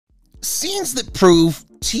Scenes that prove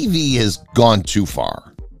TV has gone too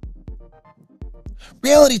far.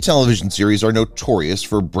 Reality television series are notorious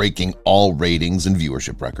for breaking all ratings and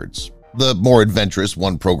viewership records. The more adventurous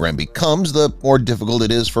one program becomes, the more difficult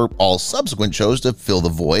it is for all subsequent shows to fill the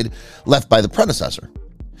void left by the predecessor.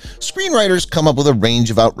 Screenwriters come up with a range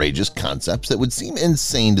of outrageous concepts that would seem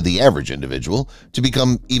insane to the average individual to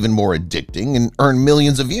become even more addicting and earn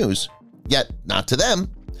millions of views, yet not to them.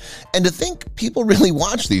 And to think people really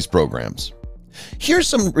watch these programs. Here's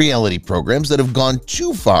some reality programs that have gone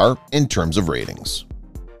too far in terms of ratings.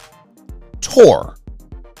 Tour.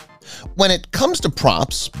 When it comes to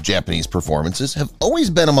props, Japanese performances have always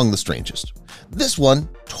been among the strangest. This one,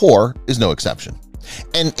 Tour, is no exception.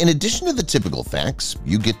 And in addition to the typical facts,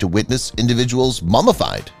 you get to witness individuals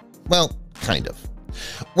mummified. Well, kind of.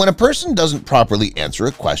 When a person doesn't properly answer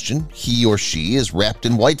a question, he or she is wrapped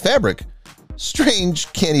in white fabric.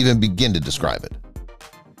 Strange can't even begin to describe it.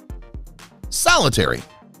 Solitary.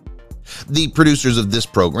 The producers of this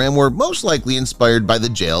program were most likely inspired by the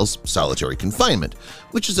jail's solitary confinement,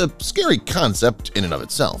 which is a scary concept in and of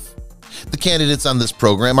itself. The candidates on this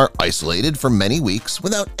program are isolated for many weeks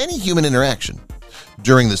without any human interaction.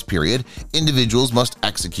 During this period, individuals must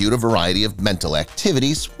execute a variety of mental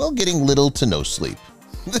activities while getting little to no sleep.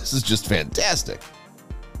 This is just fantastic.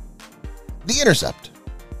 The Intercept.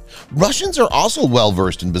 Russians are also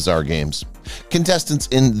well-versed in bizarre games. Contestants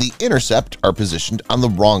in The Intercept are positioned on the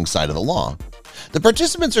wrong side of the law. The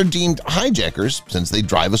participants are deemed hijackers since they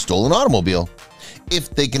drive a stolen automobile. If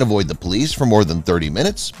they can avoid the police for more than 30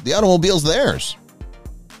 minutes, the automobile's theirs.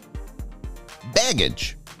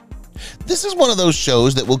 Baggage. This is one of those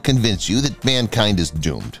shows that will convince you that mankind is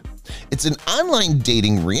doomed. It's an online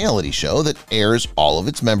dating reality show that airs all of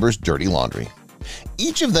its members' dirty laundry.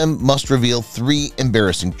 Each of them must reveal 3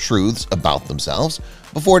 embarrassing truths about themselves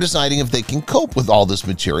before deciding if they can cope with all this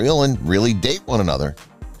material and really date one another.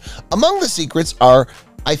 Among the secrets are,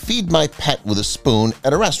 I feed my pet with a spoon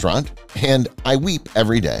at a restaurant, and I weep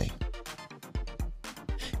every day.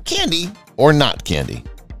 Candy or not candy?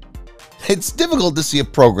 It's difficult to see a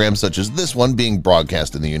program such as this one being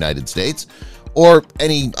broadcast in the United States or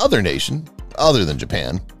any other nation other than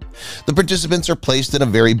Japan. The participants are placed in a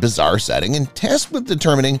very bizarre setting and tasked with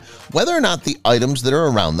determining whether or not the items that are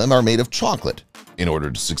around them are made of chocolate. In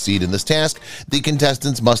order to succeed in this task, the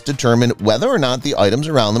contestants must determine whether or not the items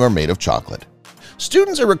around them are made of chocolate.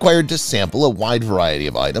 Students are required to sample a wide variety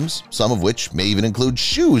of items, some of which may even include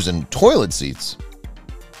shoes and toilet seats.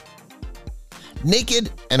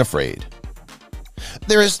 Naked and Afraid.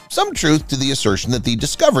 There is some truth to the assertion that the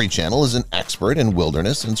Discovery Channel is an expert in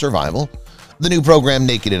wilderness and survival. The new program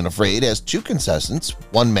Naked and Afraid has 2 contestants,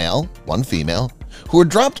 one male, one female, who are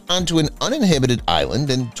dropped onto an uninhabited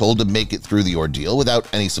island and told to make it through the ordeal without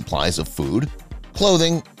any supplies of food,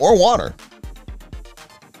 clothing, or water.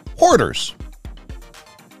 Hoarders.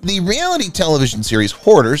 The reality television series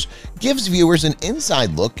Hoarders gives viewers an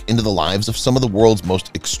inside look into the lives of some of the world's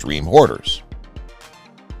most extreme hoarders.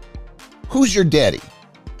 Who's Your Daddy?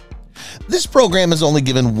 This program is only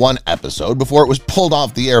given 1 episode before it was pulled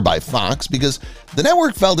off the air by Fox because the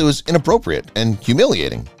network felt it was inappropriate and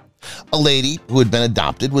humiliating. A lady who had been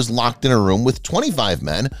adopted was locked in a room with 25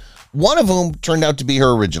 men, one of whom turned out to be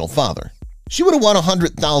her original father. She would have won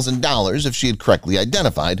 $100,000 if she had correctly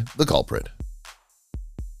identified the culprit.